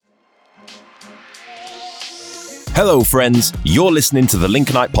Hello, friends. You're listening to the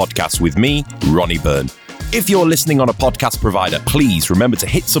Lincolnite Podcast with me, Ronnie Byrne. If you're listening on a podcast provider, please remember to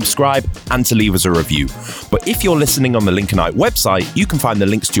hit subscribe and to leave us a review. But if you're listening on the Lincolnite website, you can find the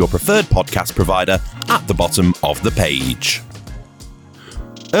links to your preferred podcast provider at the bottom of the page.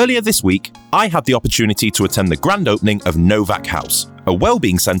 Earlier this week, I had the opportunity to attend the grand opening of Novak House, a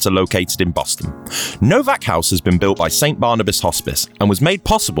wellbeing centre located in Boston. Novak House has been built by St. Barnabas Hospice and was made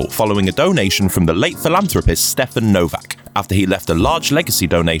possible following a donation from the late philanthropist Stefan Novak after he left a large legacy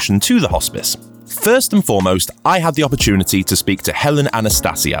donation to the hospice. First and foremost, I had the opportunity to speak to Helen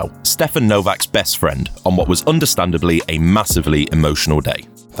Anastasiou, Stefan Novak's best friend, on what was understandably a massively emotional day.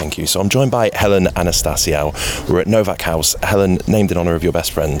 Thank you. So I'm joined by Helen Anastasiou. We're at Novak House. Helen, named in honour of your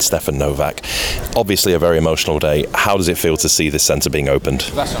best friend, Stefan Novak. Obviously a very emotional day. How does it feel to see this centre being opened?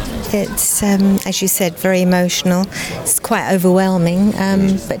 It's, as you said, very emotional. It's quite overwhelming,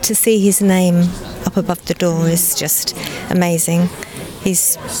 but to see his name up above the door is just amazing.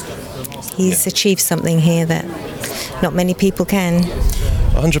 He's achieved something here that not many people can.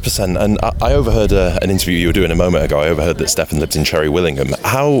 100%. And I overheard an interview you were doing a moment ago. I overheard that Stefan lives in Cherry Willingham.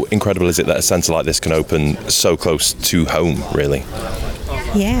 How incredible is it that a centre like this can open so close to home, really?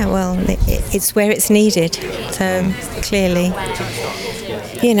 Yeah, well, it's where it's needed. So clearly,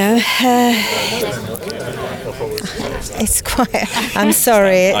 it's quite. I'm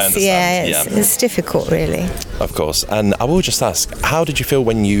sorry. It's difficult, really. Of course. And I will just ask, how did you feel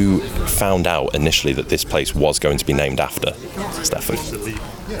when you found out initially that this place was going to be named after Stefan?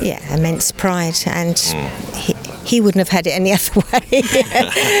 Yeah, immense pride, and he wouldn't have had it any other way,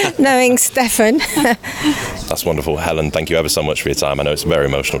 knowing Stefan. That's wonderful. Helen, thank you ever so much for your time. I know it's a very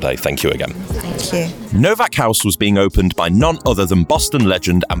emotional day. Thank you again. Thank you. Novak House was being opened by none other than Boston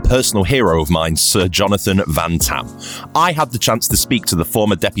legend and personal hero of mine, Sir Jonathan Van-Tam. I had the chance to speak to the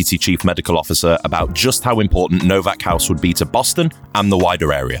former Deputy Chief Medical Officer about just how important Novak House would be to Boston and the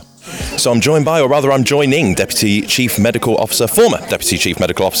wider area. So I'm joining Deputy Chief Medical Officer, former Deputy Chief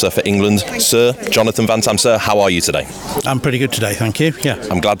Medical Officer for England, Sir Jonathan Van-Tam. Sir, how are you today? I'm pretty good today, thank you. Yeah.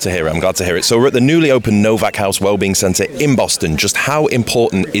 I'm glad to hear it. So we're at the newly opened Novak House Wellbeing Centre in Boston. Just how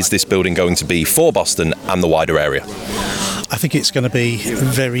important is this building going to be for Boston and the wider area? I think it's going to be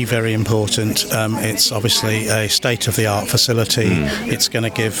very, very important. It's obviously a state-of-the-art facility. It's going to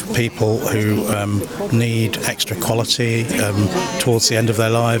give people who need extra quality towards the end of their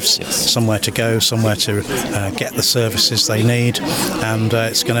lives somewhere to go, somewhere to get the services they need, and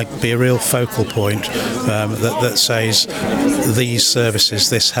it's going to be a real focal point that says these services,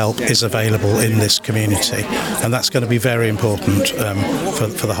 this help is available in this community, and that's going to be very important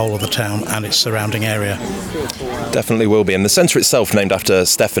for the whole of the town and its surrounding area. Definitely will be. And the centre itself, named after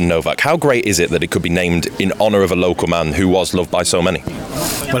Stefan Novak, how great is it that it could be named in honour of a local man who was loved by so many?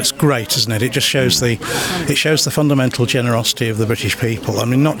 Well, it's great, isn't it? It just shows the fundamental generosity of the British people. I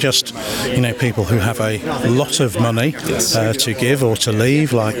mean, not just people who have a lot of money to give or to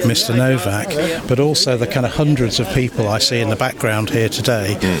leave, like Mr. Novak, but also the kind of hundreds of people I see in the background here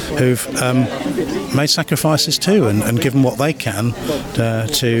today who've made sacrifices too and given what they can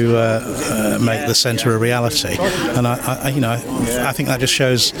to make the centre a reality. And I think that just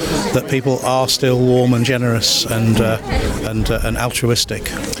shows that people are still warm and generous and altruistic.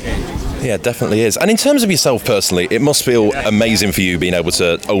 Yeah, it definitely is. And in terms of yourself personally, it must feel amazing for you being able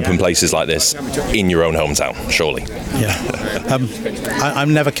to open places like this in your own hometown, surely. Yeah. I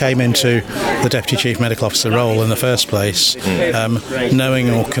never came into the Deputy Chief Medical Officer role in the first place knowing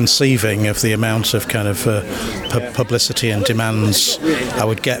or conceiving of the amount of kind of publicity and demands I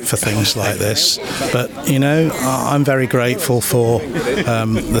would get for things like this. But, I'm very grateful for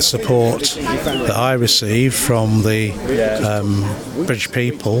the support that I receive from the British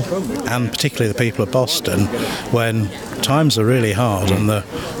people, and particularly the people of Boston, when times are really hard and the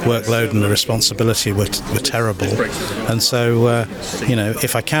workload and the responsibility were terrible. And so,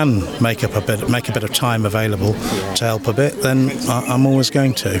 if I can make a bit of time available to help a bit, then I'm always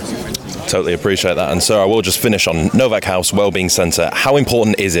going to. Totally appreciate that. And so I will just finish on Novak House Wellbeing Centre. How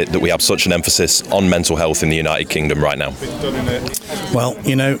important is it that we have such an emphasis on mental health in the United Kingdom right now? Well,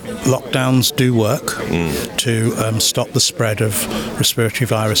 lockdowns do work to stop the spread of respiratory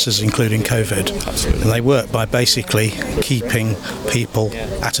viruses, including COVID. Absolutely. And they work by basically keeping people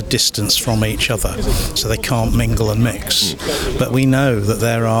at a distance from each other so they can't mingle and mix. But we know that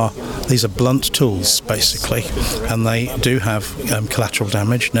these are blunt tools, basically, and they do have collateral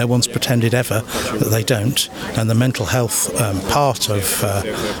damage. No one's pretended ever that they don't, and the mental health part of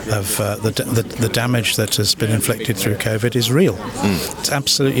the damage that has been inflicted through COVID is real. It's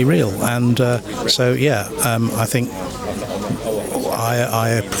absolutely real, and I think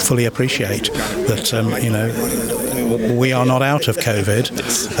I fully appreciate that we are not out of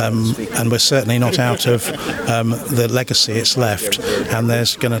COVID, and we're certainly not out of the legacy it's left. And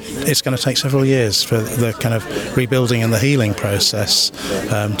it's going to take several years for the kind of rebuilding and the healing process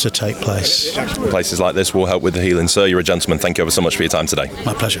to take place. Places like this will help with the healing. Sir, you're a gentleman. Thank you ever so much for your time today.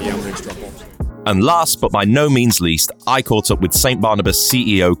 My pleasure. And last but by no means least, I caught up with St Barnabas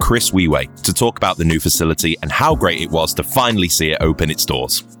CEO Chris Wheway to talk about the new facility and how great it was to finally see it open its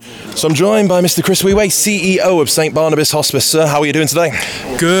doors. So I'm joined by Mr. Chris Wheway, CEO of St Barnabas Hospice. Sir, how are you doing today?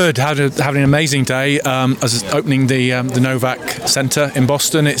 Good. Having an amazing day. As opening the Novak Centre in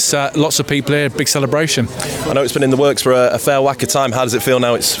Boston, it's lots of people here, big celebration. I know it's been in the works for a fair whack of time. How does it feel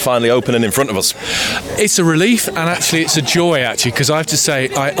now it's finally open and in front of us? It's a relief, and actually it's a joy, because I have to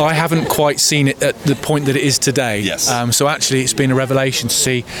say I haven't quite seen it at the point that it is today. Yes. So actually it's been a revelation to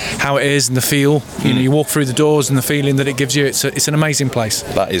see how it is and the feel. You walk through the doors and the feeling that it gives you. It's an amazing place.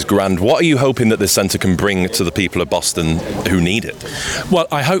 That is grand. What are you hoping that this centre can bring to the people of Boston who need it? Well,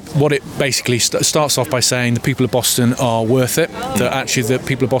 I hope what it basically starts off by saying the people of Boston are worth it, that actually the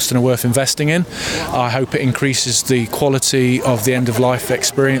people of Boston are worth investing in. I hope it increases the quality of the end-of-life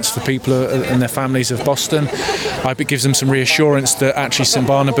experience for people and their families of Boston. I hope it gives them some reassurance that actually St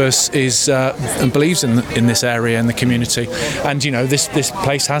Barnabas is and believes in this area and the community. And this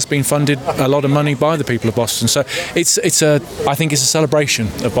place has been funded a lot of money by the people of Boston. So I think it's a celebration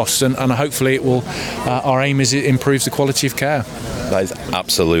of Boston, and hopefully it will. Our aim is it improves the quality of care. That is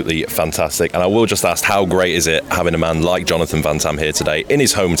absolutely fantastic. And I will just ask, how great is it having a man like Jonathan Van-Tam here today in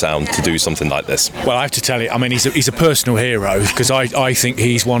his hometown to do something like this? Well, I have to tell you, I mean, he's a personal hero, because I think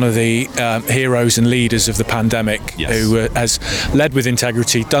he's one of the heroes and leaders of the pandemic. Yes. Who has led with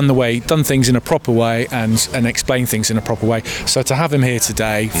integrity, done things in a proper way, and explained things in a proper way. So to have him here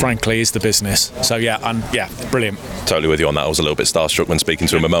today, frankly, is the business. So brilliant. Totally with you on that. I was a little bit starstruck when speaking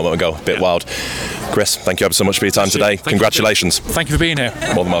to him a moment ago. A bit wild. Chris, thank you ever so much for your time today. Congratulations. Thank you for being here.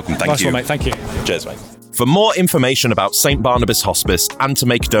 More than welcome. Thank you. Nice one, mate. Thank you. Cheers, mate. For more information about St Barnabas Hospice and to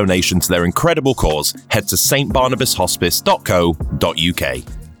make a donation to their incredible cause, head to stbarnabashospice.co.uk.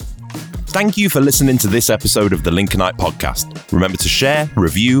 Thank you for listening to this episode of the Lincolnite Podcast. Remember to share,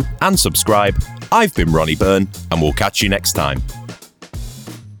 review, and subscribe. I've been Ronnie Byrne, and we'll catch you next time.